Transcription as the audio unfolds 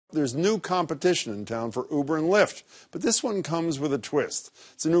There's new competition in town for Uber and Lyft, but this one comes with a twist.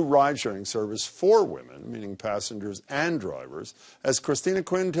 It's a new ride-sharing service for women, meaning passengers and drivers. As Christina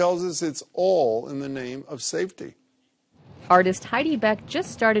Quinn tells us, it's all in the name of safety. Artist Heidi Beck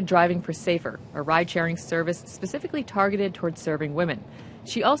just started driving for Safr, a ride-sharing service specifically targeted towards serving women.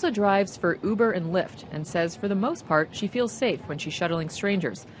 She also drives for Uber and Lyft and says for the most part she feels safe when she's shuttling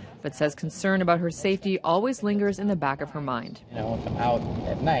strangers, but says concern about her safety always lingers in the back of her mind. You know, if I'm out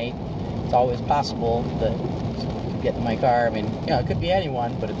at night, it's always possible that I get in my car. I mean, it could be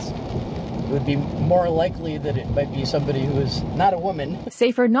anyone, but it would be more likely that it might be somebody who is not a woman.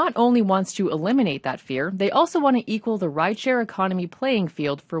 Safr not only wants to eliminate that fear, they also want to equal the rideshare economy playing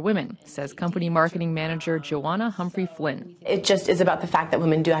field for women, says company marketing manager Joanna Humphrey-Flynn. It just is about the fact that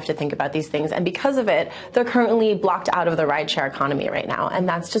women do have to think about these things, and because of it, they're currently blocked out of the rideshare economy right now, and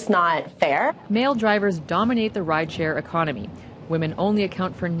that's just not fair. Male drivers dominate the rideshare economy. Women only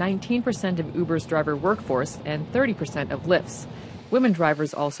account for 19% of Uber's driver workforce and 30% of Lyft's. Women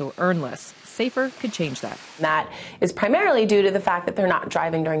drivers also earn less. Safr could change that. That is primarily due to the fact that they're not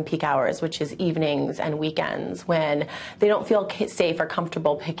driving during peak hours, which is evenings and weekends, when they don't feel safe or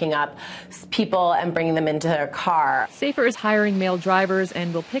comfortable picking up people and bringing them into their car. Safr is hiring male drivers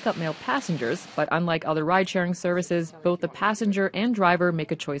and will pick up male passengers, but unlike other ride-sharing services, both the passenger and driver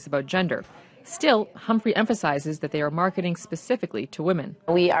make a choice about gender. Still, Humphrey emphasizes that they are marketing specifically to women.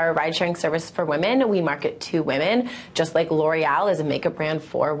 We are a ride-sharing service for women. We market to women. Just like L'Oreal is a makeup brand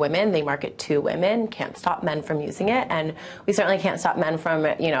for women, they market to women. Can't stop men from using it, and we certainly can't stop men from,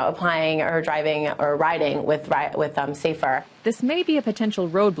 applying or driving or riding with Safr. This may be a potential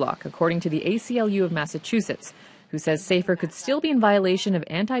roadblock, according to the ACLU of Massachusetts, who says Safr could still be in violation of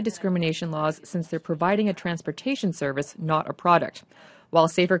anti-discrimination laws since they're providing a transportation service, not a product. While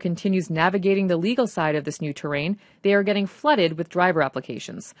Safr continues navigating the legal side of this new terrain, they are getting flooded with driver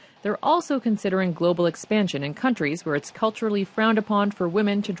applications. They're also considering global expansion in countries where it's culturally frowned upon for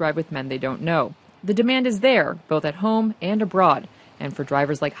women to drive with men they don't know. The demand is there, both at home and abroad. And for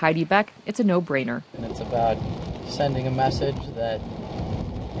drivers like Heidi Beck, it's a no-brainer. And it's about sending a message that,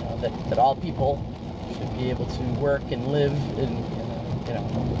 that all people should be able to work and live in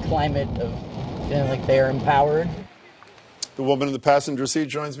a climate of feeling like they are empowered. The woman in the passenger seat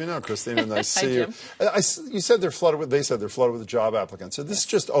joins me now. Christina, nice to see you. You said they said they're flooded with job applicants. So this is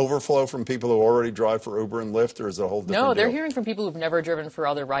just overflow from people who already drive for Uber and Lyft, or is it a whole different No, they're deal? hearing from people who've never driven for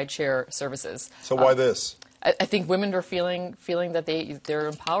other rideshare services. So why this? I think women are feeling that they're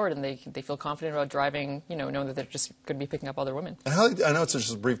empowered and they feel confident about driving, knowing that they're just going to be picking up other women. And I know it's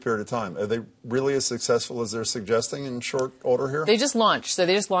just a brief period of time. Are they really as successful as they're suggesting in short order here? They just launched. So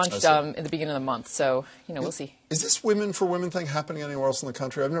they just launched at the beginning of the month. So, we'll see. Is this women for women thing happening anywhere else in the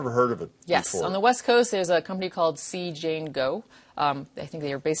country? I've never heard of it Yes. before. On the West Coast, there's a company called C. Jane Go. I think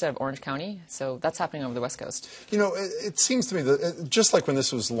they are based out of Orange County, so that's happening over the West Coast. It seems to me that just like when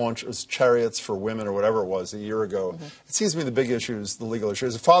this was launched as Chariots for Women or whatever it was a year ago, it seems to me the big issue is the legal issue.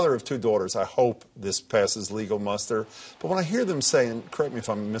 As a father of two daughters, I hope this passes legal muster. But when I hear them say, and correct me if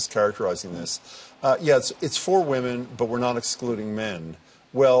I'm mischaracterizing this, it's for women, but we're not excluding men.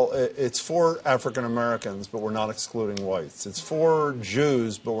 Well, it's for African Americans, but we're not excluding whites. It's for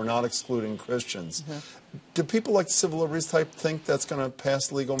Jews, but we're not excluding Christians. Do people like the civil liberties type think that's going to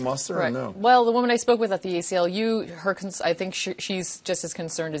pass legal muster or no? Well, the woman I spoke with at the ACLU, I think she's just as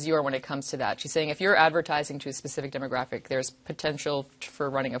concerned as you are when it comes to that. She's saying if you're advertising to a specific demographic, there's potential for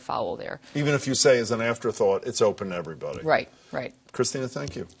running afoul there. Even if you say as an afterthought, it's open to everybody. Right. Christina,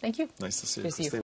 thank you. Thank you. Nice to see you. Good to see you.